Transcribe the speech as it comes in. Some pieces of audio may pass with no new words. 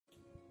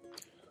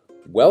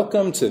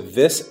Welcome to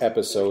this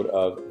episode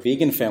of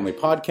Vegan Family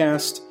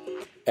Podcast.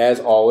 As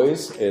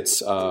always,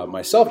 it's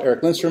myself,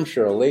 Eric Lindstrom,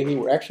 Cheryl Leahy.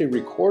 We're actually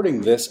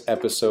recording this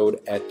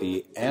episode at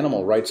the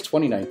Animal Rights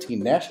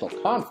 2019 National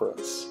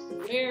Conference.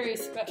 Very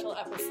special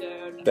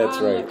episode. That's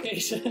on right.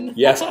 Location.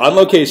 Yes, on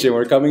location.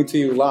 We're coming to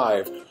you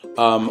live.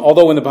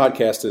 Although when the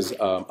podcast is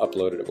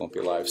uploaded, it won't be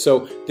live.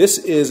 So this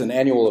is an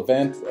annual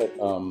event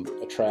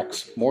that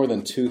attracts more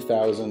than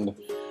 2,000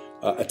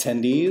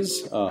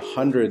 attendees,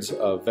 hundreds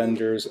of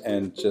vendors,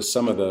 and just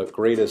some of the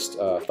greatest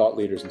thought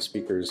leaders and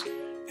speakers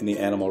in the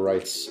animal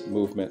rights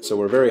movement. So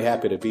we're very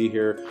happy to be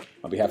here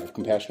on behalf of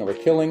Compassion Over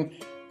Killing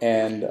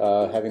and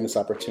having this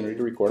opportunity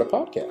to record a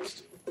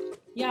podcast.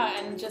 Yeah,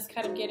 and just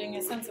kind of getting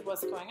a sense of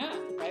what's going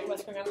on, right?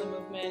 What's going on in the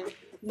movement,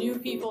 new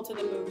people to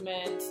the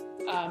movement,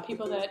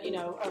 people that,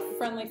 are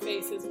friendly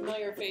faces,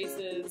 familiar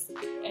faces,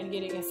 and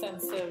getting a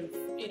sense of,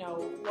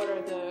 what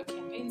are the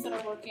campaigns that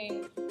are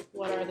working,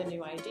 what are the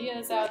new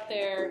ideas out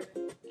there,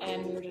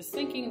 and we were just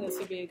thinking this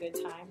would be a good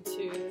time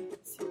to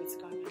see what's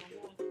going on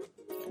in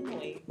the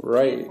family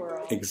Right,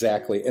 world.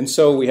 Exactly. And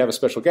so we have a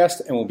special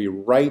guest, and we'll be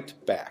right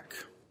back.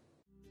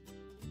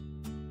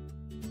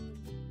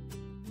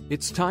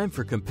 It's time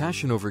for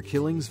Compassion Over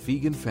Killing's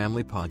Vegan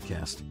Family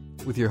Podcast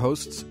with your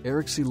hosts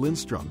Eric C.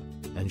 Lindstrom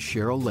and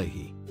Cheryl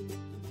Leahy.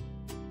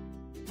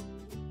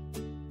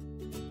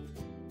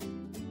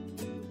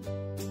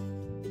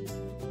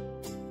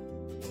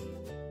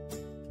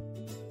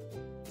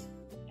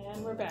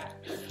 And we're back.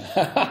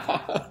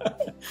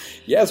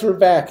 Yes, we're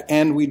back,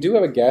 and we do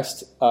have a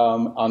guest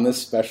on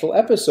this special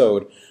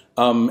episode.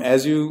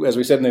 As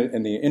we said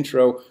in the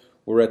intro,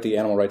 we're at the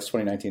Animal Rights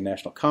 2019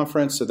 National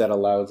Conference, so that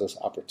allows us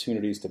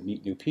opportunities to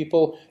meet new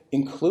people,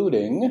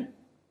 including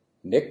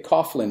Nick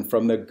Coughlin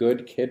from the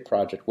Good Kid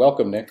Project.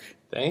 Welcome, Nick.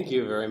 Thank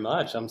you very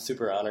much. I'm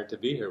super honored to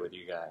be here with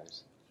you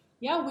guys.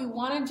 Yeah, we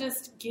want to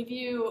just give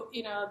you,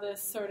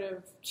 this sort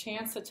of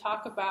chance to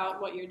talk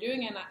about what you're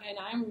doing, and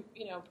I'm,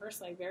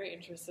 personally very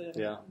interested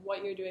in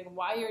what you're doing,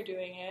 why you're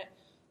doing it,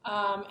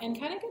 and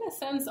kind of get a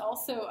sense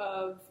also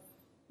of,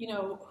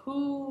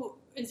 who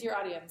is your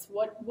audience?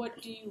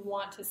 What do you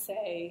want to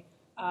say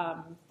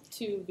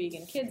to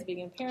vegan kids,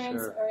 vegan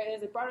parents, Sure. or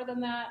is it broader than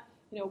that?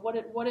 What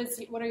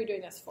are you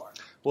doing this for?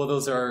 Well,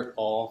 those are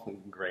all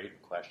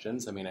great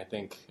questions. I mean, I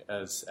think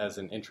as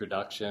an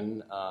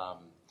introduction,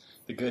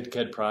 the Good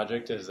Kid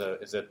Project is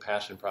a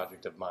passion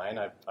project of mine.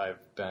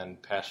 I've been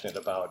passionate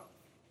about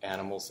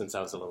animals since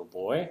I was a little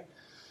boy,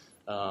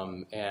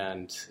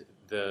 and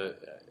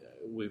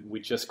we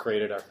just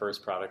created our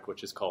first product,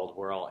 which is called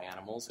We're All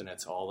Animals, and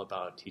it's all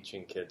about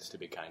teaching kids to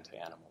be kind to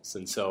animals.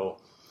 And so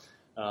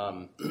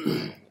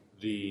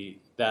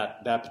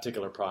that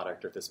particular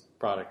product, or this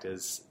product,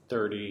 is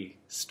 30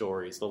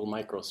 stories, little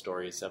micro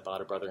stories about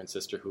a brother and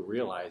sister who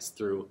realized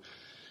through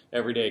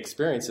everyday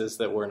experiences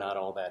that we're not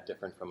all that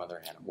different from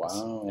other animals.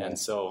 Wow. And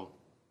so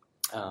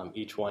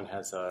each one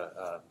has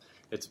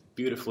it's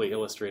beautifully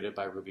illustrated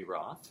by Ruby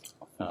Roth.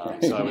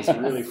 So I was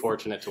really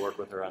fortunate to work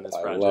with her on this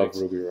project. I love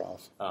Ruby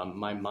Roth.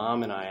 My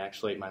mom and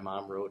my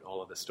mom wrote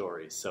all of the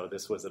stories. So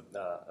this was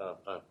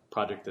a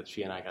project that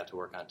she and I got to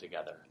work on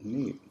together.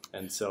 Neat.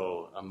 And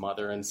so a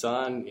mother and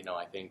son,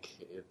 I think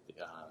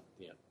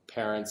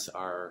parents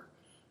are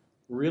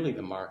really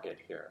the market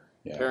here.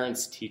 Yeah.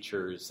 Parents,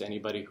 teachers,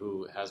 anybody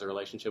who has a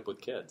relationship with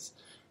kids.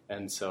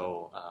 And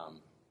so,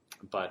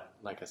 but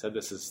like I said,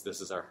 this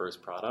is our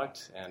first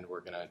product, and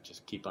we're going to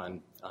just keep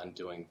on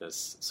doing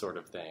this sort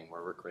of thing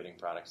where we're creating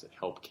products that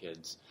help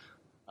kids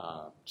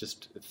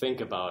just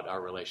think about our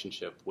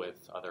relationship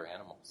with other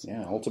animals.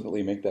 Yeah,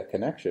 ultimately make that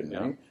connection,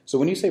 right? Yeah. So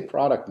when you say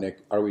product, Nick,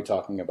 are we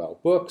talking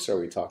about books? Are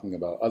we talking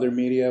about other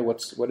media?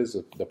 What is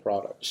the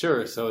product?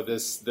 Sure. So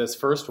this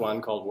first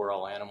one, called We're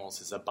All Animals,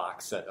 is a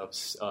box set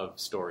of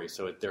stories.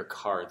 So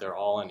they're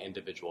all on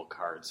individual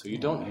cards. So you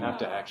don't have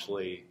to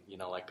actually,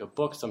 like a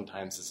book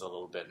sometimes is a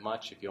little bit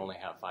much if you only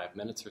have 5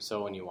 minutes or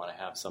so and you want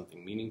to have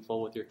something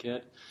meaningful with your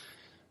kid.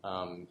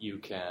 You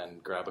can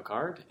grab a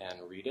card and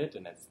read it,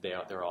 and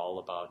they're all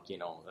about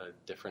a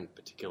different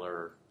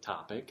particular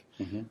topic,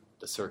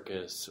 the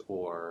circus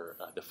or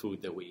the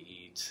food that we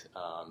eat,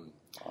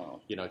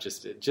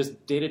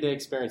 just day-to-day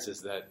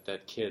experiences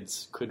that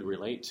kids could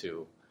relate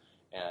to,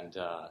 and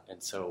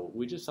so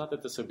we just thought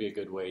that this would be a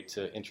good way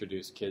to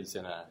introduce kids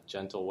in a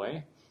gentle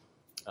way.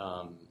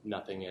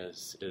 Nothing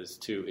is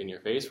too in your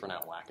face. We're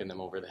not whacking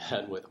them over the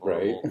head with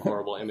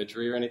horrible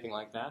imagery or anything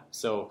like that.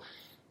 So.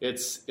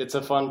 It's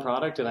a fun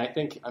product, and I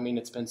think,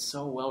 it's been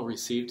so well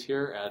received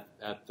here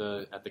at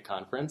the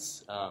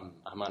conference.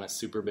 I'm on a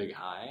super big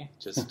high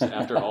just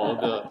after all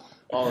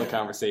the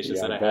conversations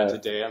that I had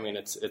today.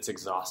 It's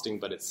exhausting,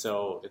 but it's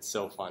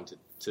so fun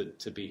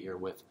to be here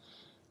with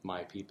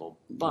my people.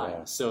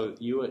 But so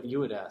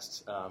you had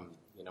asked,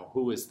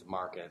 who is the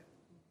market?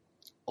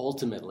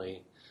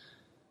 Ultimately,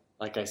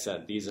 like I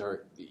said,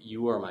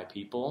 you are my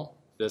people.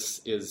 This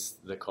is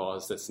the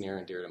cause that's near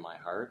and dear to my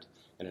heart,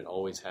 and it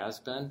always has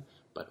been.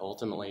 But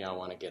ultimately, I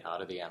want to get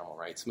out of the animal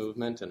rights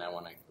movement, and I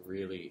want to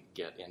really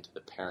get into the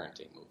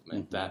parenting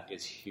movement. Mm-hmm. That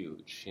is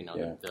huge.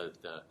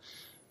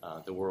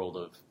 the world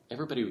of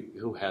everybody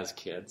who has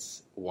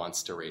kids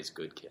wants to raise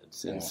good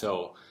kids. And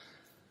so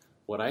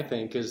what I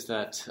think is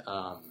that,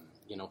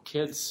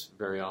 kids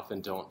very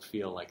often don't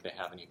feel like they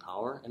have any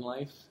power in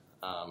life,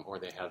 or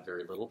they have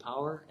very little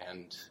power.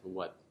 And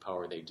what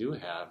power they do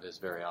have is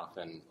very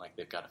often like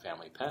they've got a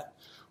family pet,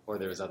 or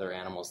there's other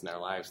animals in their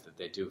lives that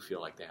they do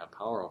feel like they have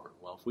power over.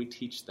 Well, if we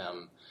teach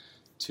them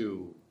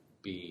to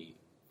be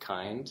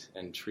kind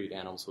and treat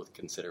animals with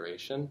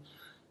consideration,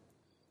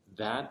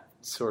 that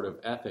sort of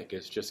ethic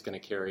is just going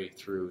to carry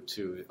through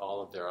to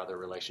all of their other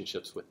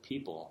relationships with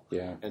people.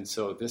 Yeah. And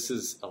so this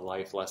is a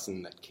life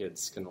lesson that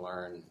kids can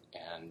learn,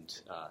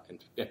 and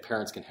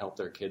parents can help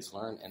their kids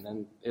learn. And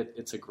then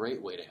it's a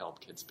great way to help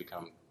kids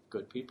become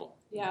good people.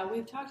 Yeah,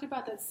 we've talked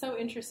about that. So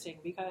interesting,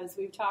 because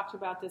we've talked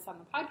about this on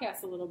the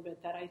podcast a little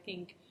bit, that I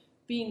think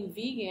being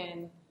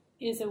vegan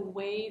is a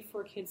way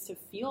for kids to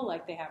feel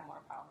like they have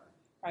more power,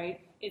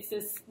 right? It's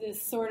this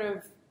sort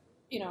of,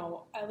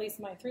 at least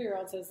my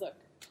 3-year-old says, look,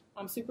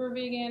 I'm super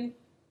vegan.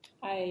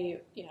 I,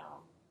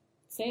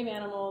 save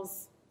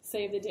animals,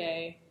 save the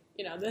day.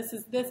 This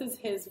is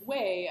his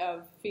way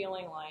of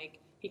feeling like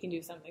he can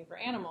do something for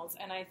animals.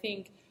 And I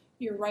think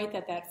you're right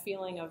that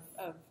feeling of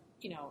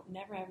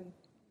never having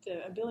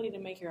the ability to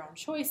make your own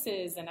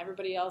choices, and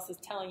everybody else is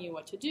telling you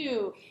what to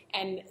do.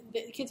 And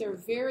the kids are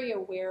very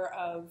aware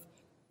of,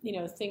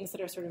 things that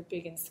are sort of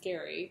big and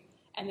scary,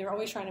 and they're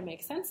always trying to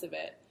make sense of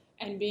it.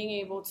 And being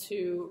able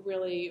to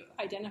really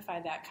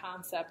identify that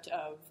concept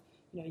of,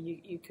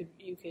 you could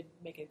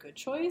make a good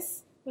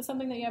choice with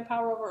something that you have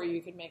power over, or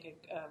you could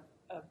make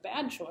a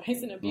bad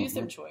choice, an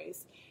abusive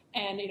choice.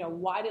 And,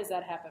 why does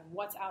that happen?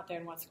 What's out there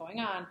and what's going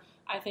on?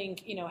 I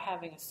think,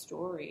 having a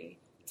story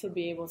to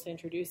be able to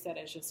introduce that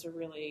is just a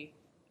really,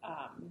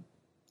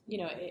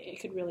 it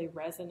could really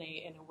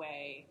resonate in a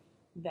way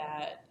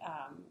that,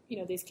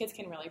 these kids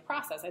can really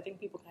process. I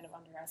think people kind of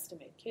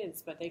underestimate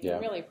kids, but they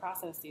can really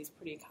process these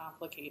pretty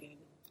complicated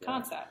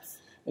concepts.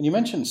 And you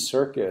mentioned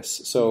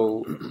circus.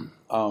 So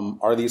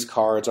are these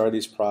cards, are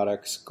these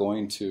products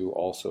going to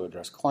also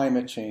address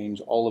climate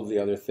change, all of the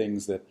other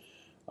things that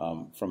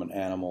from an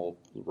animal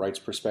rights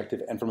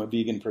perspective and from a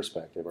vegan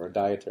perspective or a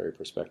dietary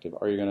perspective,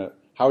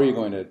 how are you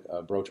going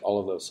to broach all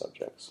of those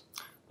subjects?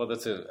 Well,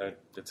 that's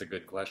a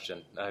good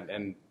question.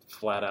 And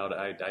flat out,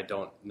 I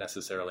don't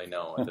necessarily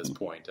know at this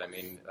point. I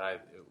mean,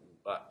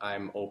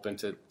 I'm open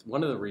to,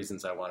 one of the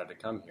reasons I wanted to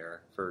come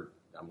here, for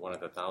one of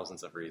the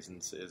thousands of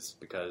reasons, is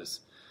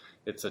because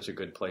it's such a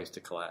good place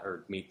to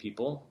meet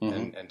people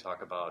and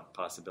talk about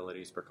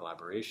possibilities for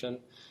collaboration.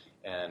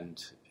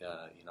 And,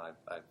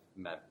 I've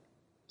met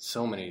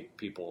so many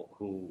people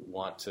who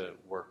want to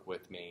work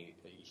with me,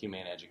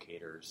 humane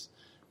educators,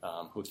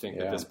 who think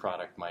that this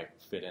product might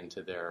fit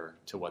into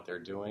what they're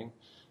doing.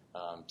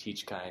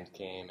 Teach Kind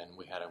came, and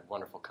we had a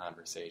wonderful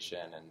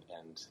conversation,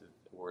 and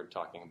we're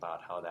talking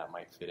about how that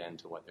might fit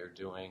into what they're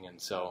doing. And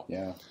so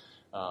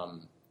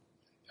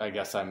I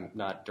guess I'm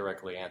not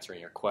directly answering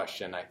your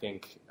question. I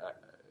think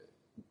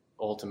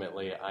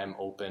ultimately I'm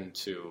open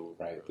to...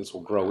 Right, this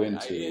will grow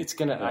into... It's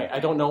going to... I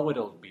don't know what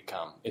it'll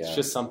become. It's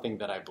just something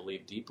that I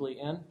believe deeply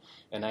in,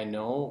 and I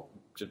know,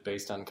 just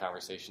based on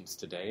conversations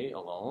today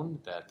alone,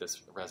 that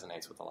this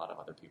resonates with a lot of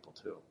other people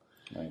too.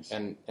 Nice.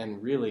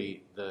 And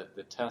really,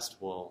 the test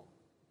will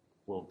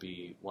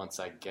be once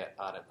I get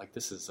out of... Like,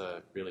 this is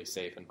a really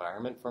safe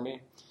environment for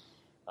me.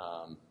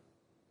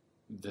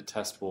 The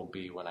test will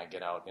be when I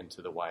get out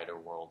into the wider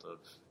world of,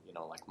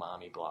 like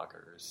mommy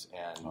bloggers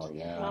and... Oh,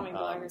 yeah. Mommy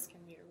bloggers can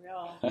be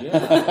real.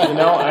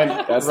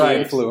 Yeah, that's the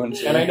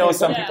influence. And I know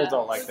some people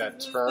don't like that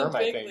term,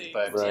 I think, league.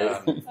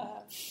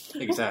 but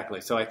exactly.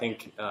 So I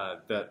think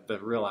that the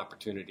real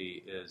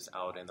opportunity is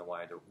out in the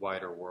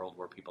wider world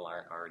where people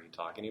aren't already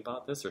talking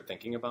about this or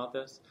thinking about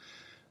this,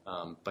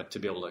 but to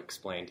be able to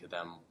explain to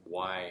them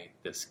why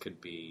this could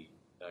be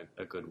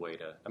a good way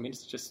to... I mean,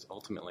 it's just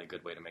ultimately a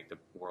good way to make the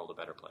world a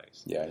better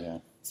place. Yeah.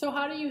 So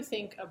how do you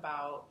think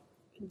about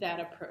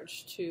that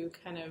approach to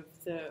kind of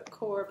the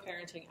core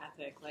parenting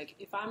ethic? Like,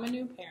 if I'm a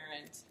new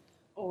parent,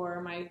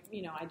 or I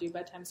do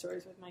bedtime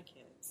stories with my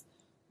kids,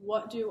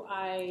 what do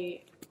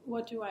I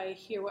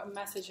hear? What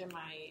message am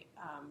I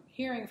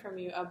hearing from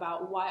you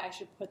about why I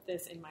should put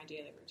this in my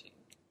daily routine?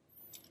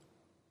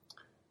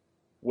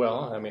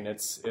 Well, I mean,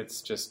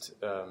 it's just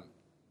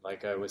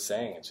like I was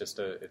saying, it's just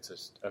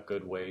a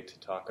good way to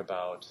talk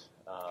about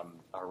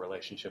our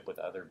relationship with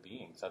other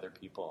beings, other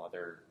people,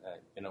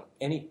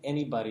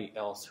 anybody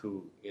else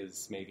who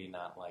is maybe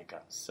not like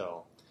us.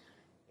 So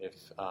if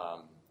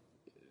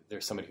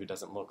there's somebody who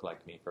doesn't look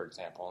like me, for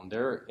example, and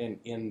they're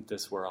in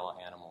this We're All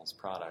Animals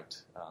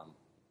product,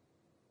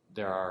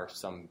 there are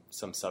some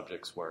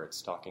subjects where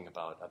it's talking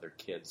about other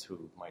kids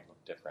who might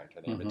look different,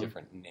 or they have a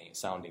different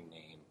sounding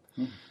name.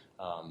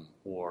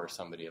 Or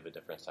somebody of a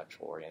different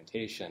sexual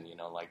orientation.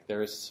 Like,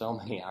 there's so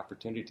many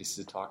opportunities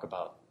to talk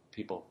about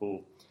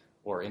people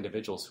or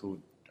individuals who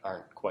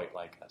aren't quite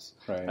like us.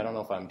 Right. I don't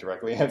know if I'm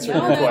directly answering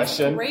your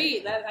question. That's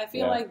great. I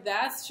feel like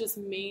that's just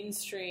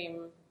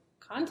mainstream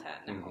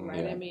content now,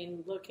 right? Yeah. I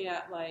mean, look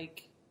at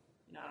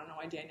I don't know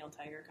why Daniel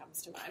Tiger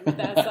comes to mind, but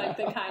that's like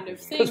the kind of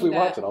thing Because we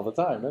watch it all the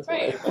time. That's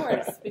right, why. of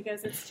course,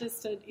 because it's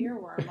just an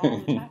earworm all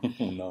the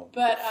time. No.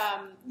 But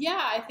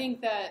I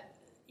think that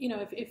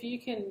if you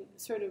can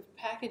sort of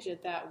package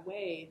it that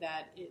way,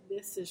 that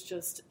this is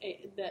just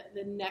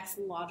the next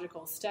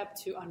logical step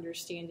to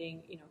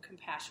understanding,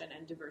 compassion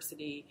and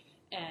diversity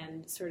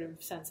and sort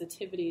of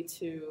sensitivity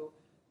to,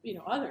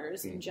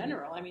 others in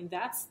general. I mean,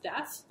 that's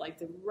like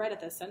right at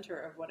the center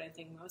of what I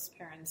think most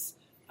parents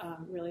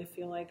really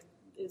feel like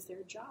is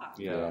their job.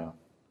 Yeah.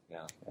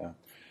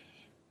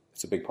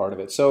 It's a big part of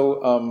it.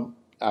 So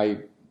I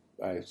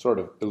sort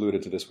of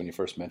alluded to this when you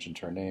first mentioned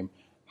her name.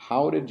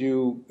 How did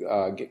you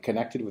get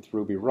connected with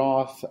Ruby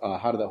Roth?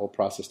 How did that whole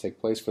process take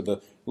place? For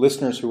the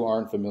listeners who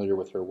aren't familiar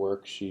with her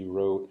work, she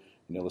wrote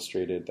and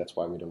illustrated That's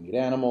Why We Don't Eat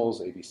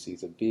Animals,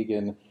 ABCs of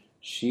Vegan.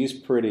 She's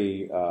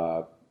pretty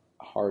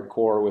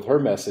hardcore with her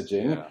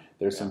messaging. Yeah.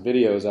 There's some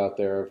videos out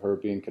there of her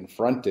being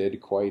confronted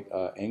quite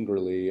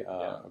angrily,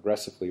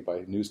 aggressively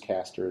by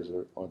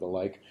newscasters or the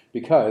like,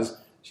 because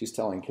she's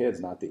telling kids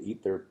not to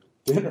eat their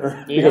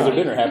dinner because their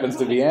dinner happens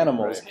to be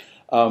animals. Right.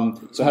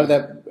 So how did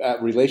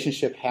that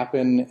relationship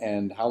happen,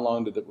 and how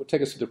long did it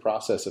take us through the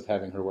process of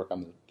having her work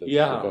on the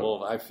book?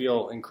 Well, I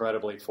feel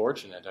incredibly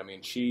fortunate. I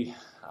mean,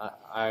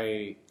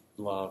 I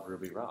love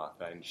Ruby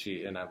Roth,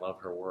 and I love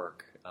her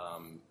work.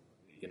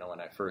 When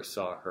I first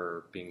saw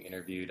her being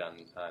interviewed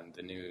on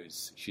the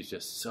news, she's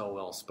just so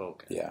well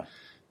spoken. Yeah,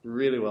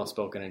 really well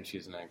spoken, and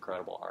she's an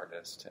incredible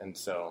artist. And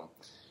so,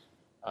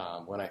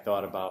 when I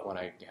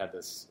had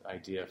this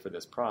idea for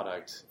this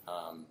product,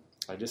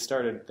 I just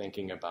started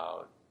thinking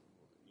about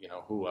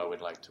who I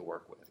would like to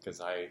work with, because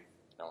I'm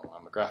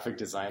a graphic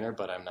designer,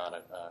 but I'm not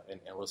an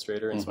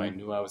illustrator, and so I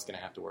knew I was going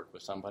to have to work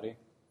with somebody.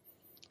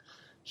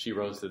 She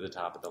rose to the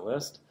top of the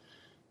list,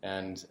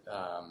 and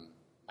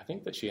I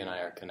think that she and I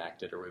are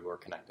connected, or we were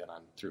connected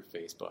through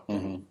Facebook,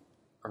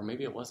 or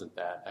maybe it wasn't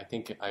that. I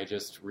think I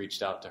just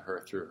reached out to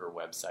her through her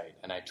website,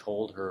 and I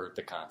told her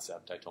the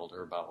concept. I told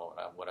her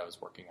about what I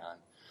was working on.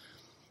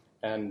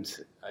 And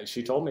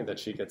she told me that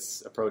she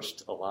gets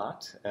approached a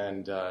lot,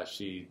 and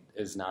she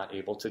is not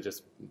able to,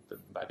 just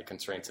by the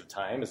constraints of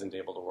time, isn't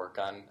able to work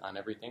on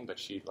everything, but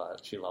she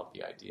loved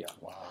the idea.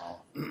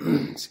 Wow.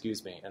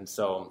 Excuse me. And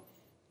so,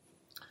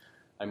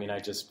 I mean, I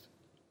just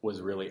was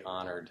really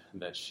honored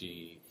that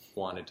she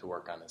wanted to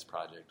work on this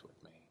project with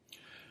me.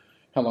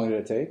 How long did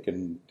it take?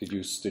 And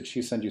did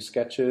she send you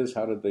sketches?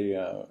 How did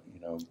the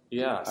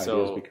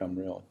ideas become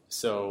real?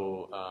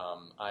 So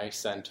I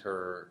sent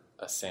her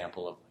a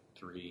sample of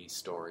 3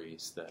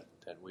 stories that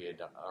we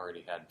had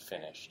already had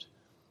finished,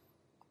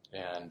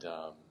 and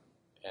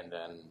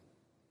then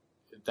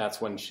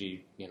that's when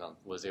she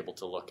was able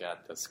to look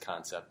at this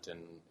concept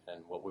and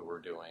what we were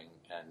doing,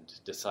 and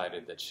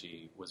decided that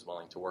she was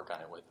willing to work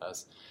on it with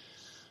us.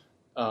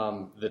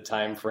 The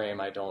time frame,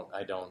 I don't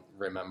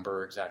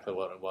remember exactly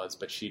what it was,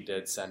 but she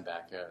did send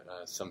back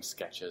some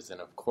sketches,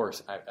 and of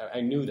course I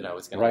knew that I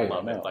was going to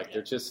love it. Like,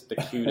 they're just the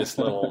cutest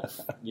little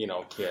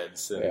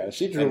kids. And,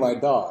 she drew my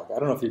dog. I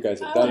don't know if you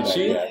guys have done that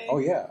yet. Oh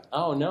yeah.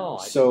 Oh no.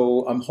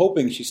 So I'm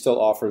hoping she still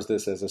offers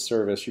this as a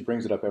service. She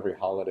brings it up every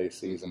holiday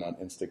season on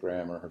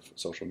Instagram or her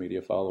social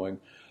media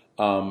following.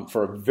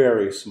 For a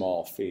very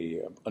small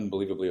fee, an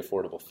unbelievably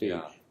affordable fee.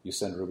 Yeah. You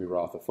send Ruby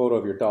Roth a photo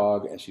of your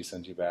dog, and she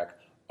sends you back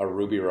a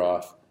Ruby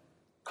Roth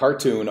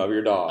cartoon of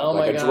your dog,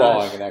 like a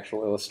drawing, an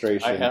actual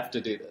illustration. I have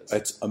to do this.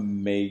 It's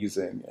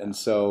amazing. And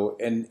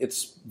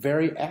it's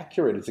very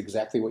accurate. It's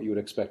exactly what you would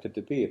expect it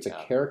to be. It's a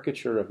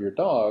caricature of your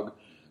dog,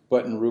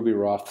 but in Ruby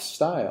Roth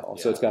style.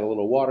 Yeah. So it's got a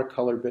little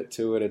watercolor bit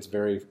to it. It's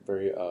very,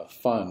 very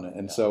fun.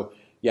 And so,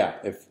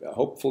 if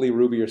hopefully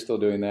Ruby, you're still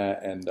doing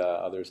that, and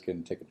others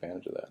can take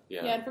advantage of that.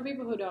 Yeah, and for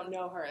people who don't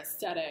know her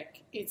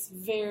aesthetic, it's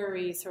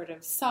very sort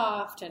of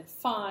soft and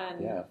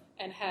fun,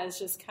 and has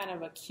just kind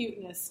of a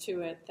cuteness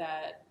to it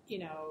that,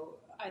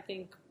 I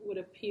think would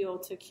appeal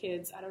to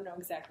kids. I don't know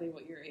exactly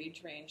what your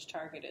age range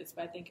target is,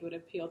 but I think it would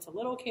appeal to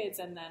little kids,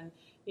 and then,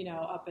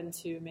 up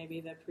into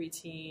maybe the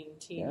preteen,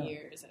 teen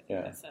years. I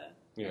think that's a...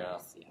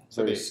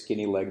 So very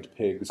skinny-legged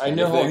pigs. I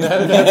know,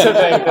 that's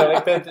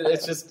the thing.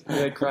 It's just,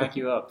 they crack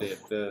you up.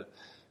 The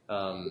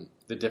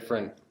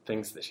different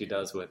things that she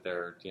does with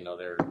their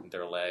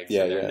legs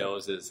and their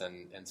noses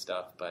and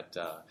stuff. But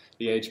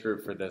the age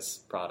group for this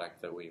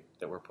product that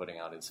we're putting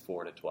out is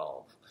 4 to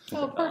 12.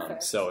 Oh,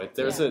 perfect. So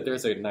there's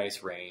a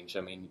nice range.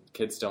 I mean,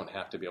 kids don't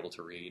have to be able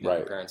to read.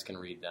 Right. Parents can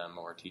read them,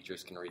 or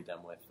teachers can read them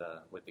with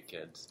the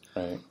kids.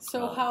 Right.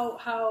 So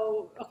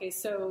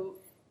so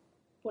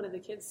what do the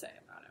kids say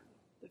about it?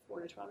 The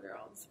 4 to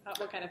 12-year-olds.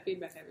 What kind of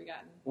feedback have you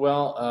gotten?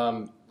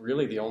 Well,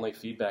 really the only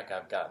feedback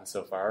I've gotten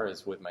so far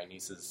is with my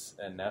nieces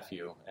and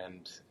nephew,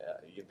 and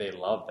they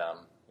love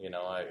them.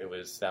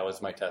 That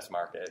was my test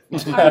market.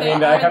 Are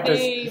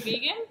they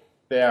vegan?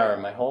 They are.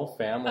 My whole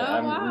family. Oh,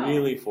 I'm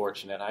really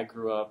fortunate. I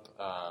grew up,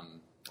 I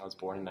was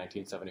born in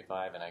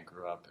 1975, and I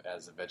grew up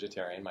as a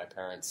vegetarian. My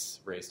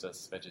parents raised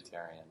us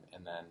vegetarian,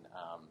 and then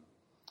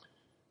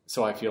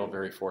so I feel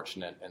very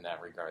fortunate in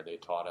that regard. They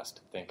taught us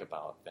to think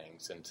about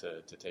things and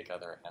to take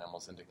other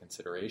animals into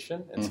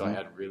consideration. And so I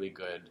had really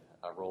good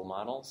role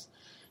models.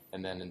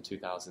 And then in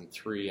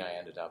 2003, I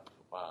ended up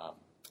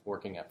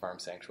working at Farm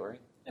Sanctuary.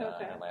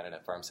 I landed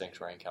at Farm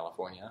Sanctuary in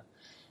California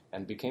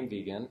and became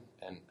vegan.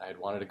 And I had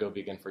wanted to go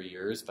vegan for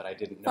years, but I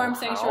didn't know Farm how.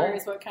 Sanctuary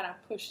is what kind of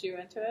pushed you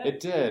into it? It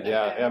did,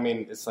 yeah. Okay. I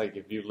mean, it's like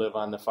if you live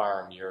on the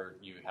farm,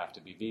 you have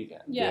to be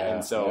vegan. Yeah.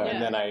 And so, Yeah. and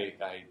then I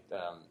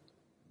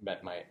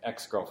met my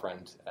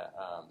ex-girlfriend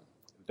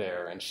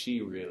there, and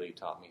she really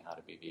taught me how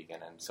to be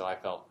vegan. And so I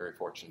felt very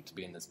fortunate to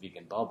be in this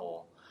vegan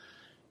bubble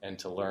and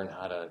to learn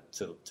how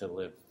to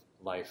live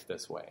life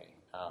this way.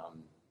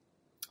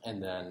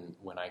 And then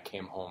when I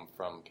came home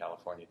from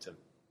California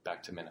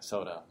back to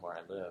Minnesota, where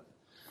I live,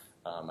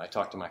 I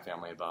talked to my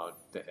family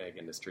about the egg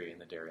industry and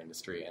the dairy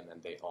industry, and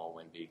then they all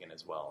went vegan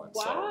as well. And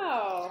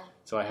wow.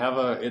 So I have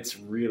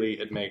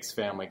it makes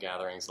family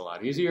gatherings a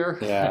lot easier.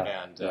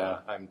 Yeah.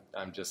 And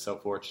I'm just so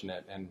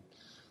fortunate. And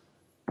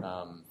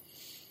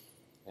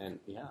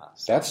yeah.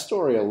 So. That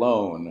story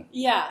alone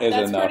is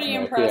that's enough, pretty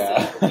Nick.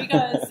 impressive Yeah.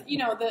 because,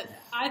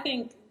 I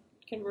think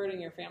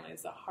converting your family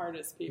is the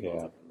hardest people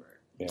to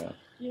convert. Yeah.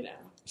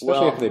 Especially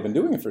Well, if they've been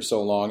doing it for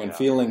so long and yeah.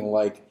 feeling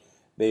like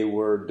they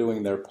were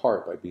doing their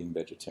part by being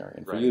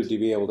vegetarian. For Right. you to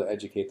be able to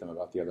educate them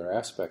about the other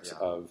aspects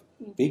Yeah. of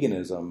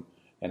veganism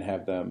and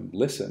have them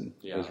listen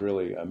Yeah. is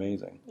really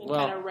amazing. And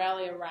Well- kind of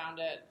rally around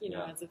it,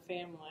 Yeah. as a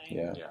family.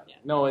 Yeah. Yeah.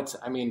 No,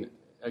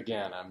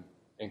 again, I'm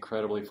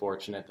incredibly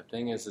fortunate. The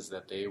thing is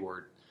that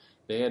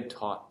they had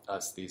taught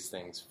us these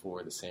things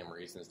for the same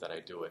reasons that I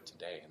do it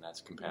today, and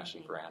that's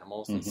compassion for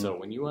animals. And so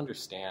when you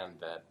understand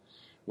that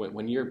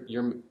when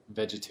you're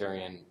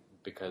vegetarian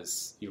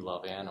because you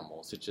love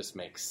animals, it just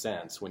makes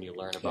sense when you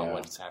learn about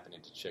what's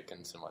happening to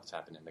chickens and what's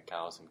happening to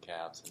cows and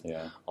calves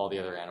and all the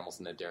other animals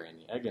in the dairy and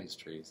the egg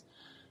industries.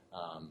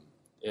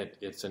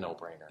 It's a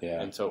no-brainer.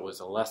 Yeah. And so it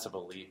was less of a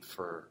leap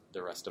for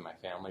the rest of my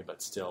family,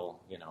 but still,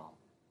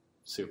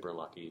 super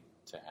lucky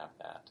to have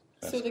that.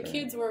 So the great.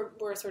 kids were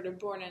sort of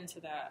born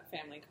into that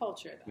family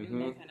culture. Then. Mm-hmm.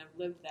 They kind of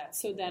lived that.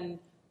 So then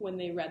when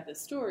they read the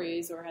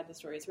stories or had the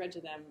stories read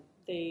to them,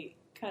 they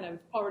kind of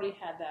already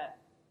had that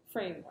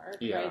framework,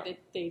 right?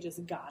 They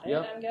just got it,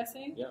 Yep. I'm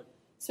guessing. Yep.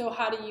 So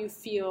how do you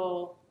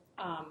feel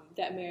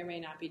that may or may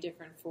not be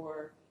different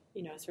for,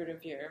 sort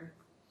of your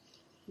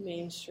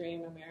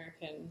mainstream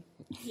American,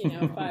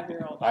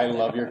 5-year-old? I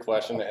love your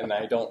question, and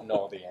I don't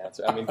know the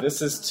answer. I mean,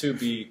 this is to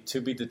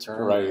be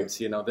determined.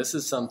 Right. This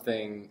is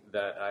something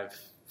that I've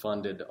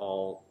funded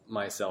all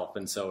myself,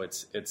 and so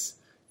it's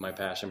my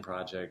passion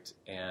project,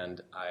 and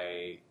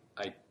I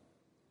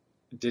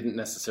didn't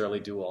necessarily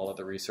do all of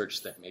the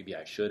research that maybe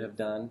I should have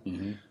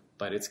done,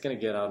 but it's going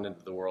to get out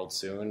into the world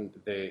soon.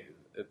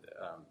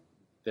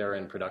 They're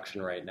in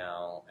production right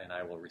now, and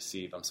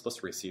I'm supposed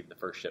to receive the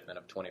first shipment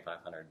of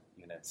 2,500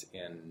 units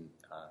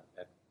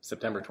at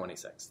September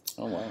 26th.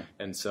 Oh, wow.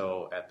 And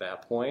so at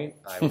that point,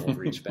 I will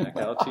reach back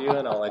out to you,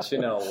 and I'll let you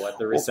know what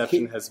the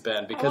reception has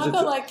been. Because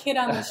I want the kid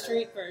on the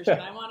street version.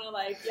 I want to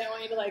I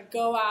want you to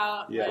go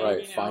out,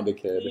 find a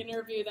kid,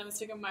 interview them,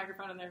 stick a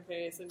microphone in their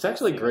face. And it's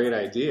actually a great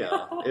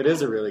idea. It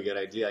is a really good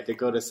idea. I could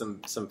go to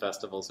some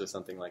festivals or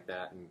something like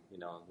that, and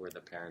where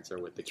the parents are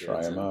with the kids.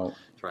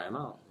 Try them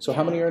out. So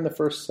how many are in the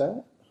first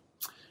set?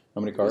 How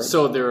many cards?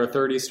 So there are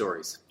 30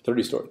 stories.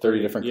 30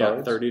 different cards?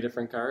 Yeah, 30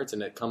 different cards,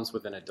 and it comes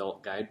with an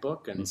adult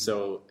guidebook. And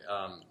so,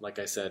 like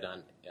I said,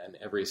 on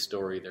every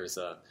story there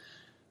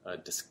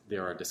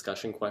are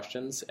discussion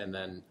questions and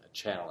then a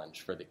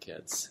challenge for the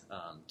kids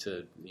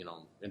to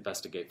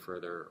investigate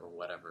further or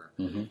whatever.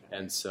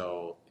 And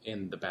so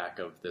in the back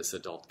of this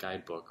adult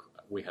guidebook,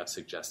 we have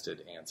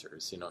suggested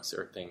answers,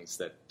 or things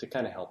that to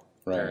kind of help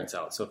parents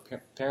out. So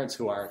parents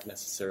who aren't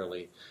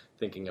necessarily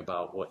thinking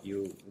about what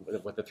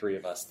the three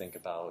of us think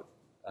about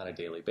on a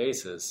daily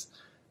basis,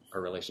 our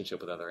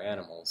relationship with other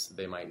animals,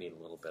 they might need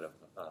a little bit of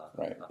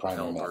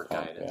help or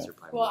guidance. Or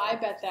well, I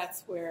bet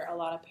that's where a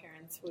lot of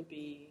parents would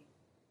be,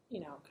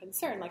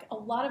 concerned. Like a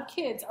lot of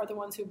kids are the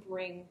ones who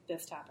bring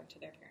this topic to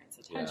their parents'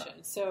 attention.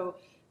 Yeah. So,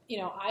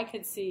 I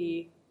could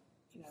see,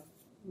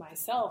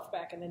 myself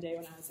back in the day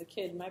when I was a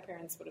kid, my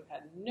parents would have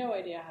had no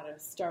idea how to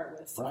start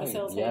with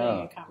facilitating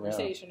a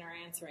conversation or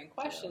answering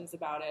questions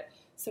about it.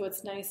 So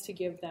it's nice to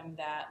give them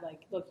that,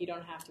 look, you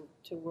don't have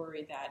to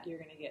worry that you're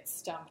going to get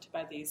stumped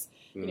by these,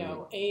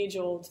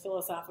 age-old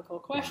philosophical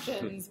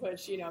questions,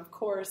 which, of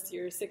course,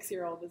 your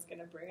 6-year-old is going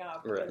to bring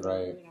up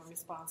in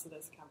response to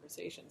this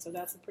conversation. So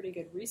that's a pretty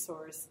good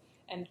resource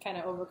and kind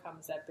of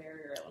overcomes that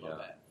barrier a little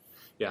bit.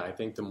 Yeah, I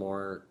think the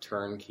more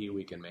turnkey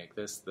we can make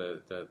this,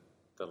 the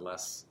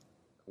less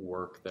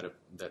work that a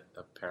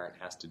parent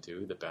has to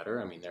do, the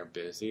better. I mean, they're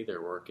busy,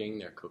 they're working,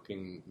 they're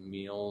cooking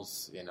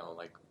meals,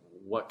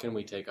 what can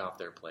we take off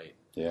their plate?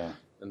 Yeah.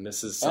 And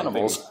this is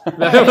animals.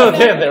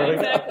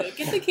 Exactly.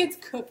 Get the kids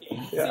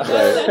cooking. Yeah.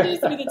 That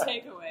needs to be the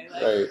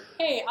takeaway.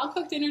 Hey, I'll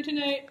cook dinner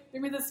tonight.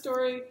 Bring me this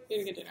story.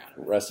 You're going to get dinner out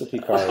of it. Recipe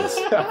cards.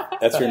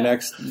 That's your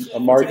next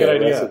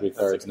market, recipe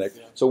cards, Nick.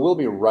 So we'll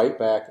be right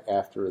back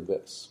after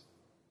this.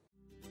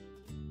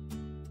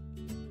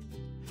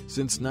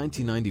 Since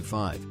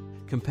 1995,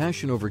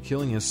 Compassion Over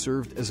Killing has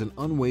served as an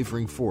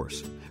unwavering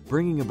force,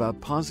 bringing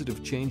about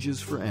positive changes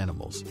for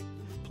animals.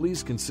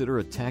 Please consider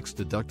a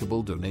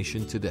tax-deductible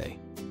donation today.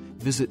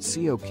 Visit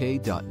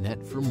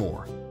COK.net for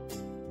more.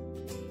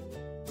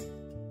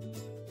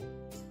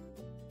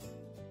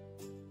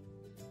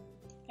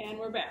 And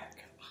we're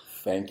back.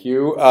 Thank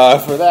you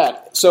for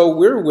that. So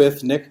we're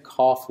with Nick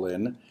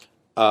Coughlin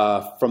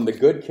from the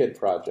Good Kid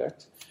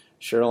Project.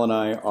 Cheryl and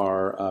I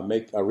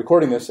are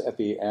recording this at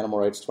the Animal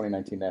Rights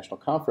 2019 National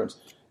Conference,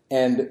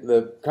 and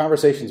the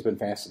conversation's been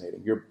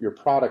fascinating. Your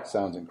product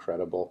sounds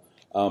incredible.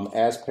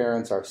 As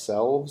parents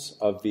ourselves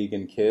of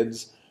vegan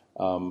kids,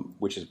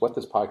 which is what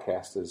this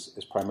podcast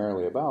is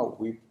primarily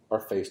about, we are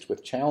faced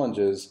with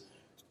challenges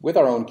with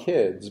our own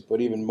kids,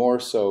 but even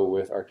more so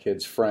with our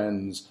kids'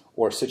 friends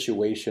or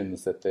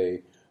situations that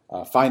they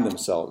find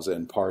themselves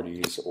in,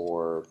 parties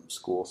or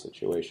school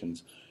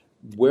situations.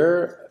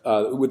 Where,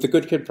 with the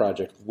Good Kid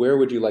Project, where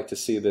would you like to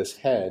see this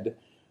head?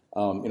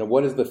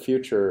 What is the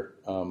future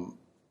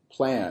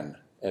plan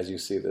as you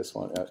see this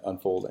one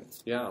unfolding?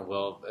 Yeah,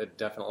 well,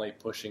 definitely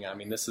pushing. I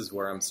mean, this is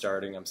where I'm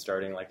starting. I'm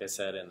starting, like I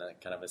said, in a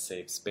kind of a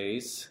safe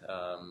space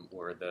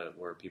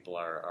where people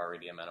are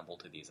already amenable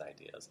to these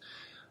ideas.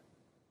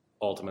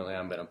 Ultimately,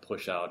 I'm going to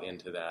push out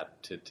into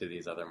that to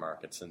these other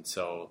markets. And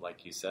so,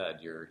 like you said,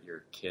 your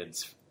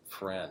kids'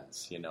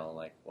 friends,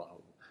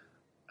 well,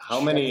 how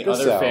many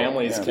other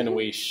families can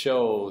we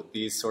show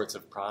these sorts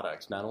of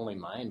products? Not only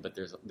mine, but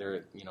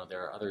there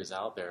are others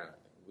out there.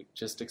 We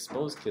just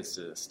expose kids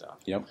to this stuff.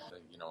 Yep.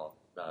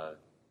 A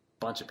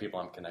bunch of people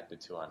I'm connected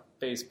to on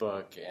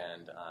Facebook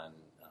and on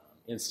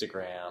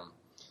Instagram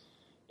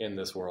in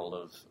this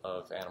world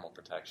of animal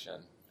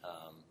protection.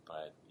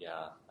 But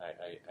yeah,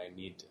 I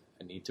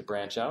need to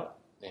branch out,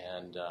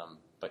 and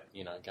but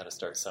got to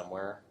start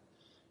somewhere.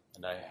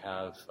 And I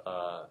have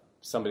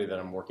somebody that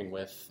I'm working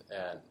with,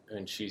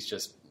 and she's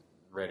just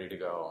ready to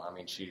go. I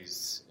mean,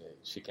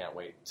 she can't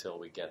wait till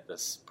we get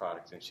this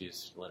product, and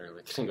she's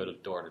literally going to go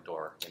door to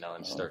door,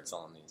 and start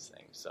selling these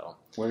things. So,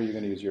 where are you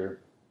going to use your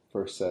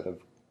first set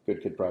of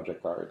Good Kid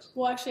Project cards?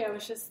 Well, actually, I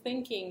was just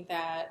thinking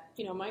that,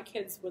 my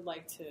kids would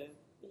like to,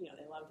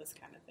 they love this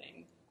kind of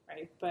thing,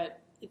 right? But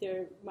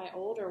my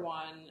older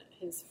one,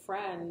 his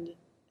friend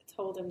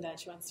told him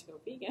that she wants to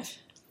go vegan.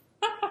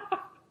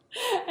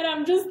 And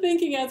I'm just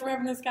thinking, as we're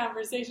having this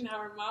conversation, how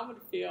her mom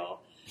would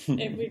feel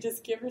if we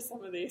just give her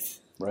some of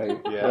these. Right.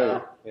 Yeah.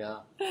 Right. Yeah.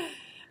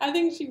 I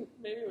think she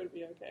maybe would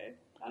be okay.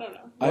 I don't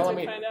know.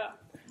 We'll find out.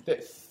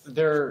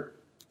 They're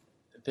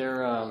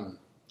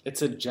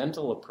it's a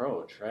gentle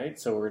approach, right?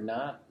 So we're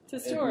not.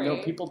 It's a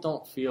story. People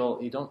don't feel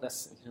you don't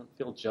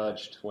feel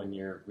judged when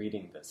you're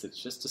reading this.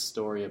 It's just a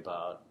story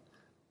about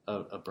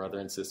a brother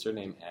and sister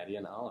named Addie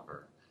and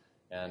Oliver,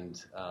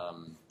 and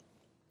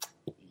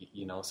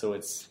so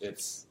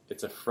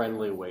it's a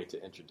friendly way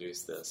to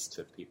introduce this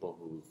to people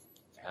who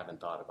haven't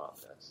thought about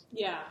this.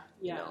 Yeah.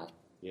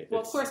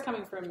 Well, of course,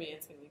 coming from me,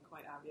 it's going to be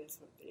quite obvious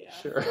what the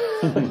sure.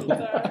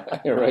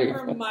 You're right.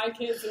 For my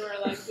kids who are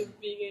like the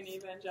vegan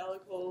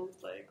evangelicals,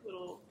 like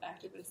little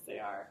activists they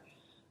are.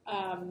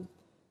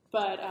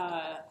 But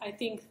I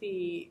think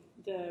the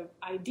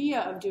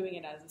idea of doing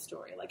it as a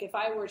story, like if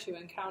I were to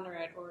encounter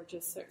it, or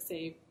just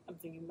say I'm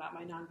thinking about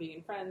my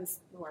non-vegan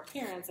friends who are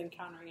parents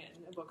encountering it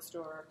in a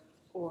bookstore,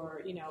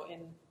 or in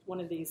one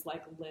of these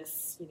like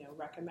lists,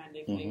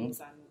 recommending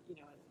things on in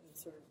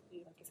sort of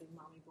like I said,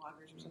 mommy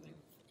bloggers or something.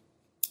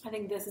 I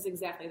think this is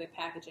exactly the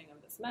packaging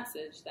of this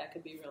message that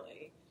could be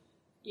really,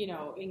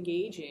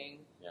 engaging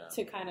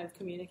to kind of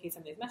communicate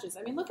some of these messages.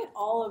 I mean, look at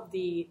all of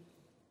the,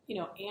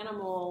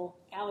 animal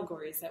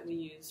allegories that we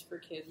use for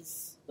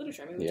kids'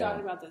 literature. I mean, we talked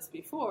about this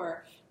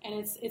before, and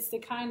it's the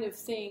kind of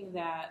thing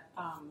that,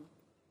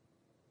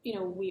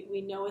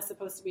 we know is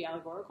supposed to be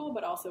allegorical,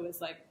 but also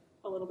is like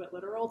a little bit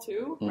literal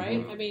too,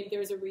 right? I mean,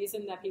 there's a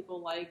reason that people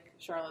like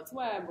Charlotte's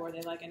Web or they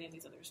like any of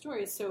these other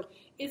stories. So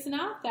it's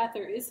not that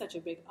there is such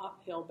a big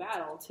uphill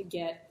battle to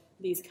get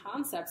these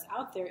concepts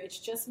out there. It's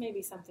just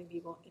maybe something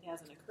it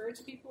hasn't occurred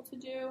to people to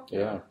do.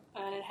 Yeah.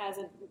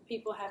 And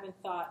people haven't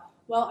thought,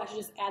 well, I should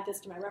just add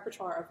this to my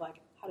repertoire of like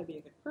how to be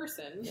a good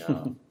person.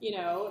 Yeah.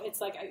 It's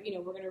like,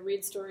 we're going to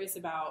read stories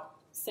about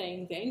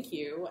saying thank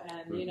you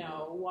and,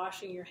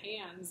 washing your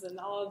hands and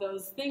all of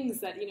those things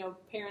that,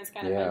 parents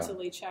kind of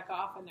mentally check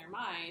off in their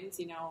minds.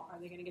 Are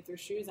they going to get their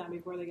shoes on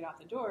before they get out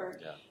the door?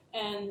 Yeah.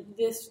 And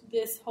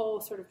this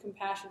whole sort of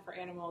compassion for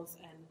animals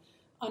and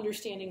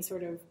understanding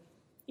sort of,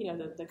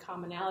 the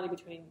commonality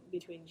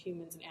between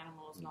humans and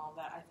animals and all of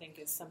that, I think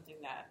is something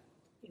that,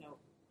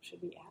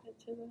 should be added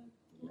to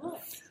the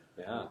list.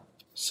 Yeah.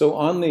 So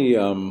on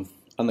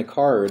the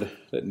card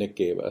that Nick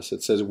gave us,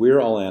 it says, "We're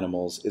All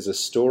Animals" is a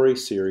story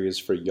series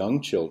for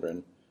young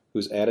children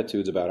whose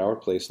attitudes about our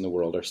place in the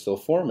world are still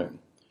forming.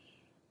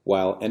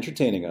 While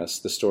entertaining us,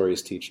 the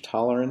stories teach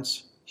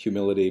tolerance,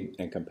 humility,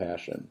 and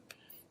compassion.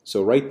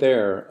 So right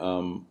there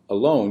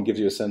alone gives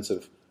you a sense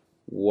of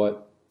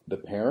what the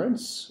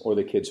parents or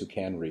the kids who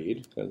can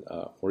read,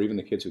 or even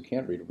the kids who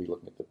can't read, if we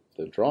look at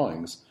the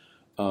drawings,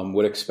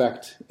 would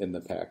expect in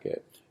the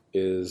packet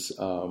is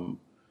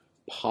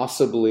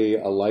possibly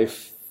a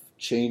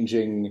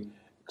life-changing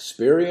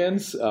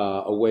experience,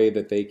 a way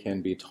that they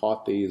can be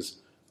taught these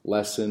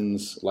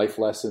lessons, life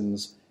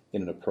lessons,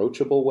 in an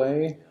approachable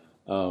way,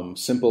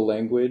 simple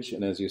language,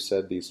 and as you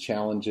said, these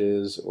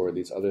challenges or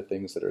these other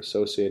things that are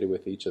associated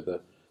with each of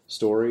the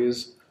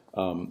stories.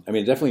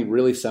 It definitely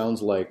really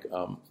sounds like,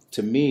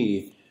 to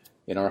me,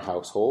 in our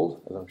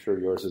household, and I'm sure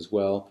yours as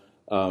well,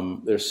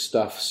 there's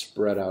stuff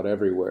spread out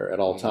everywhere at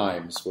all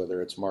times,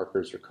 whether it's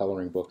markers or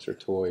coloring books or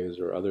toys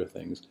or other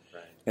things.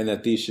 Right. And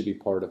that these should be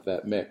part of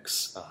that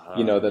mix.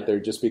 That they're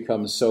just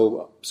become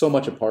so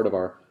much a part of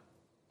our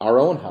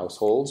own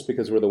households,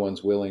 because we're the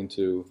ones willing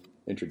to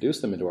introduce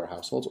them into our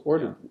households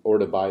or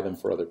to buy them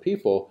for other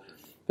people,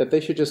 that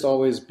they should just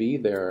always be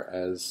there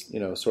as,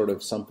 sort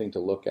of something to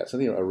look at,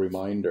 something, a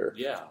reminder,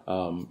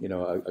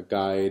 a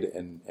guide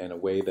and a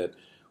way that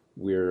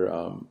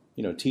we're,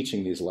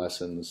 teaching these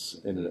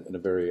lessons in a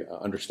very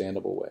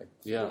understable way.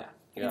 Yeah.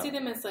 I can see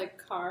them as like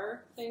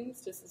car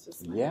things.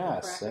 Just like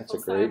yes, that's a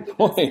side, great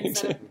point.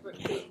 Instead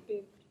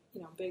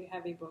of big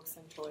heavy books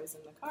and toys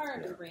in the car,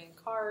 and you're bringing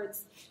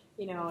cards,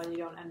 and you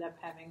don't end up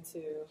having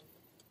to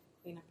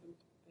clean up a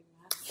big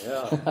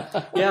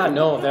mess. Yeah.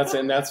 No,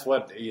 that's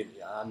what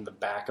on the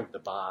back of the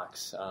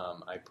box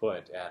I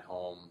put at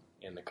home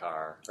in the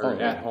car, or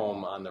at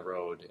home on the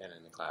road and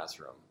in the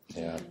classroom.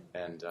 Yeah.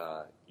 And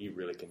you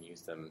really can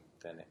use them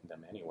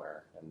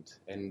anywhere and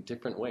in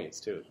different ways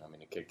too.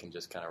 A kid can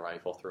just kind of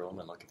rifle through them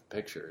and look at the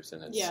pictures,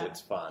 and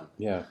it's fun.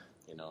 Yeah.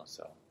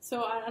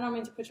 So I don't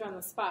mean to put you on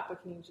the spot,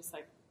 but can you just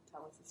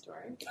tell us a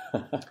story?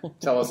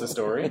 Tell us a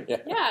story.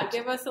 Yeah,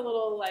 give us a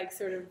little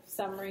sort of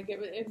summary.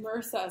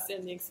 Immerse us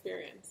in the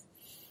experience.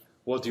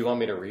 Well, do you want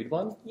me to read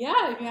one?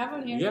 Yeah, if you have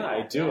one here. Yeah,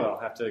 I do. I'll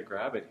have to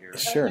grab it here.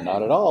 Sure,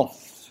 not at all.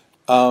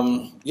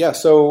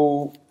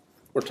 So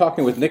we're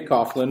talking with Nick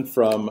Coughlin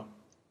from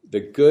the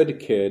Good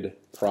Kid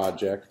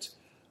Project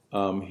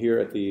here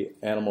at the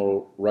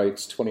Animal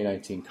Rights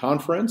 2019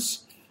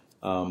 conference.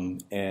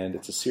 And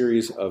it's a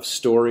series of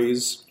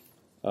stories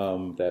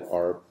that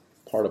are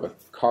part of a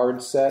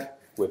card set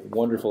with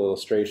wonderful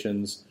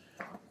illustrations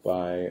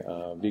by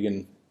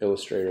vegan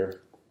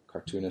illustrator,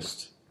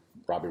 cartoonist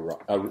Ruby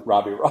Roth.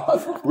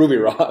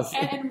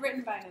 And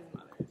written by his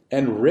mother.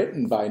 And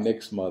written by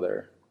Nick's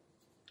mother,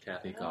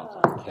 Kathy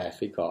Coughlin. Okay.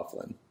 Kathy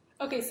Coughlin.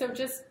 Okay, so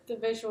just the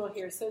visual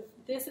here. So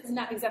this is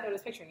not exactly what I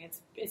was picturing.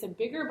 It's a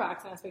bigger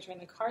box than I was picturing.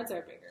 The cards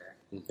are bigger.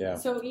 Yeah.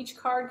 So each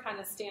card kind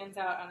of stands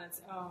out on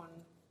its own.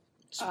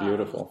 It's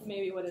beautiful.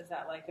 Maybe what is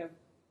that, like a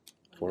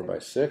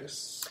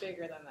 4x6?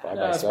 Bigger than that.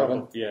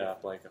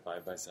 5x7? Like a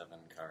 5x7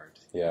 card.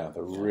 Yeah,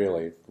 they're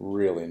really,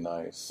 really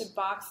nice. The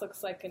box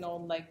looks like an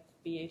old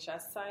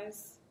VHS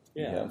size.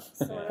 Yeah.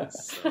 Sort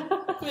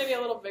of. Maybe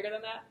a little bigger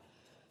than that.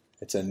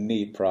 It's a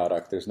neat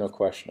product. There's no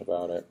question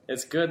about it.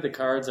 It's good. The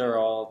cards are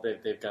all,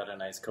 they've got a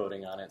nice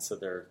coating on it, so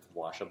they're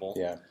washable.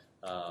 Yeah.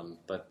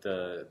 But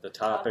the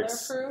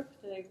topics...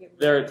 Toddler-proof?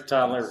 They're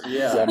toddler,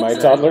 yeah. Is that my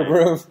toddler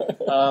proof?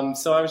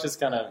 So I was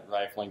just kind of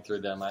rifling through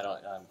them. I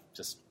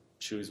just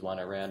choose one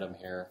at random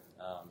here.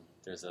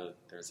 There's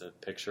a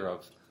picture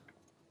of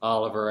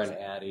Oliver and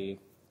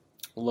Addie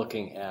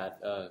looking at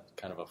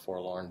kind of a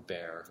forlorn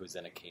bear who's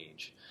in a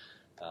cage.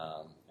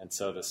 And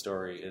so the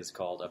story is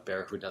called A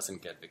Bear Who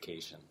Doesn't Get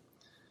Vacation.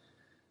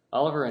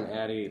 Oliver and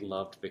Addie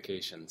loved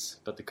vacations,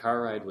 but the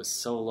car ride was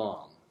so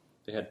long.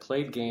 They had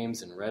played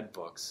games and read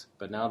books,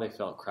 but now they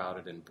felt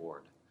crowded and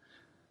bored.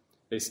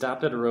 They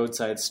stopped at a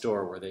roadside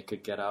store where they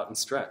could get out and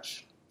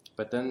stretch,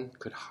 but then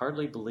could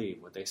hardly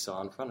believe what they saw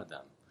in front of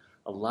them.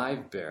 A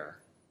live bear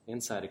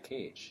inside a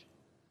cage.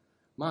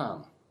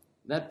 "Mom,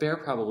 that bear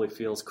probably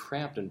feels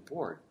cramped and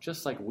bored,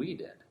 just like we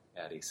did,"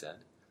 Addie said.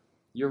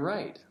 "You're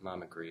right,"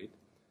 Mom agreed.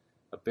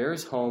 "A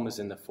bear's home is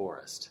in the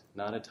forest,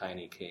 not a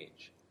tiny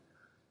cage."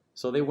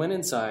 So they went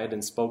inside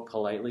and spoke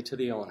politely to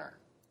the owner.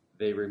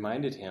 They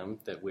reminded him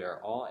that we are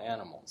all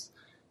animals,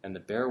 and the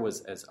bear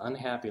was as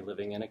unhappy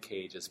living in a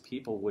cage as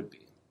people would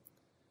be.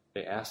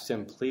 They asked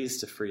him please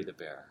to free the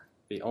bear.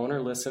 The owner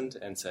listened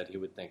and said he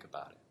would think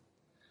about it.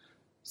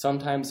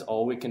 "Sometimes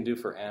all we can do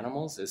for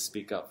animals is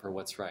speak up for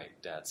what's right,"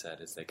 Dad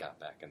said as they got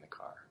back in the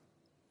car.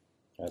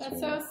 That's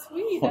so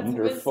sweet.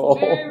 Wonderful.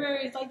 That's very,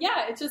 very,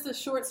 it's just a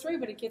short story,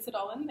 but it gets it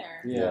all in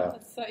there. Yeah.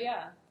 That's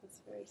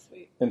very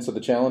sweet. And so the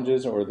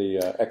challenges or the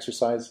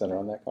exercises that are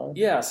on that card?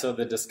 Yeah, so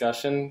the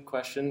discussion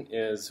question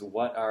is,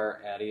 what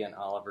are Addie and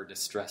Oliver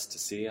distressed to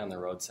see on the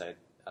roadside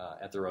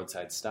at the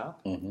roadside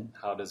stop? Mm-hmm.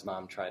 How does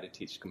Mom try to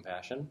teach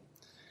compassion?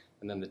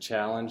 And then the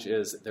challenge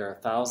is, there are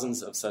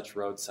thousands of such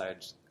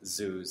roadside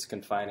zoos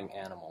confining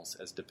animals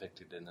as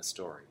depicted in the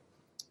story.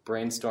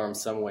 Brainstorm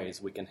some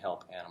ways we can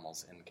help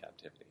animals in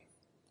captivity.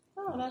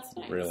 Oh, that's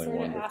nice. Really sort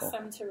wonderful. of ask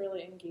them to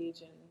really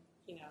engage in,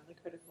 the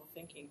critical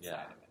thinking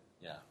side of it.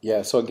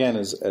 Yeah, so again,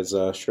 as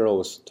Cheryl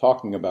was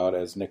talking about,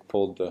 as Nick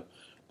pulled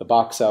the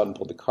box out and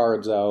pulled the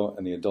cards out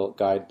and the adult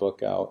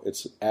guidebook out,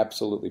 it's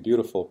absolutely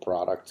beautiful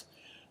product.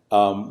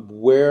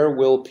 Where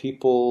will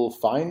people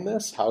find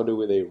this? How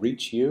do they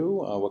reach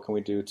you? What can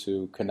we do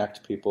to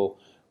connect people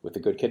with the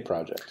Good Kid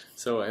Project?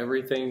 So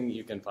everything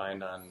you can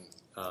find on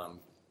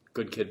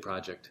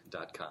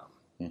goodkidproject.com.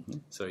 Mm-hmm.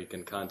 So you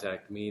can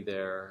contact me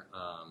there,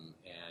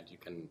 and you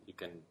can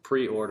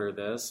pre-order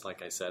this.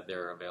 Like I said,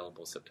 they're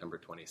available September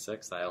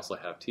 26th. I also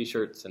have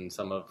T-shirts and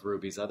some of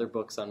Ruby's other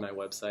books on my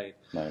website.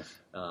 Nice.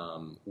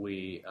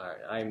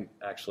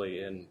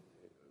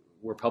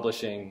 We're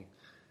publishing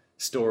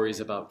stories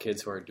about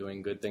kids who are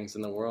doing good things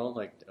in the world.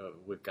 Like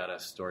we've got a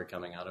story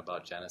coming out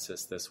about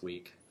Genesis this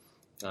week,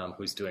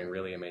 who's doing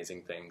really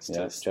amazing things.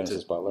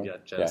 Genesis Butler. Yeah,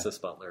 Genesis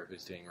Butler,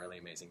 who's doing really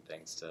amazing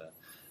things to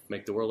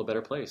make the world a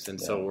better place. And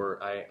so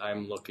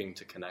I'm looking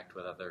to connect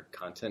with other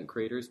content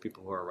creators,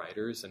 people who are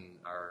writers and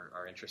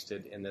are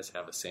interested in this,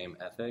 have the same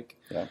ethic,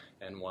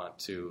 and want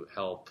to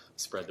help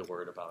spread the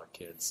word about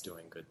kids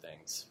doing good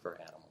things for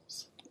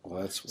animals.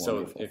 Well, that's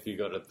wonderful. So if you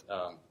go to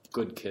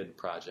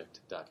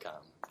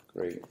goodkidproject.com.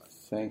 Great.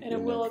 Thank you.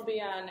 And will it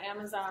be on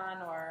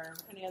Amazon or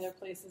any other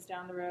places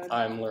down the road?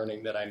 I'm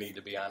learning that I need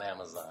to be on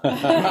Amazon.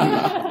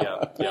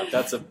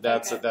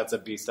 That's a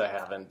beast I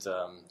haven't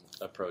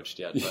approached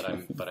yet,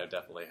 but I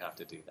definitely have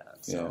to do that.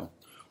 So. Yeah.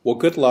 Well,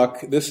 good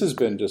luck. This has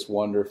been just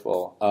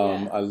wonderful.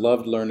 I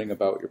loved learning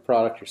about your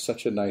product. You're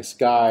such a nice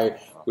guy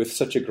with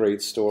such a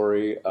great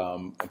story.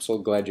 I'm so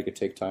glad you could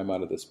take time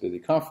out of this busy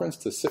conference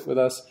to sit with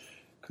us.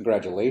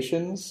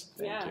 Congratulations.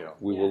 Thank you.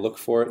 We will look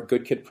for it.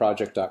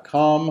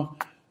 Goodkidproject.com.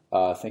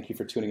 Thank you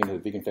for tuning into the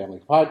Vegan Family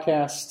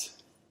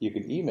Podcast. You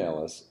can email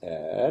us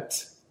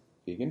at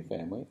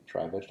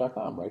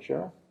veganfamily@triveg.com. Right,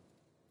 Cheryl?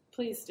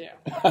 Please do.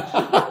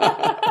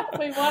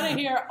 We want to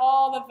hear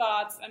all the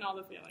thoughts and all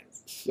the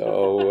feelings.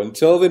 So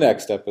until the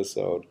next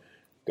episode,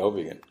 go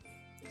vegan.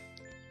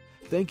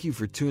 Thank you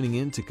for tuning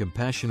in to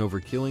Compassion Over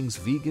Killing's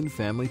Vegan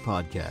Family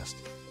Podcast.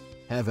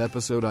 Have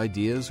episode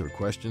ideas or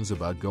questions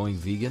about going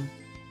vegan?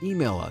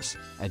 Email us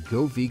at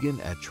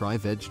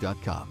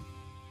govegan@triveg.com.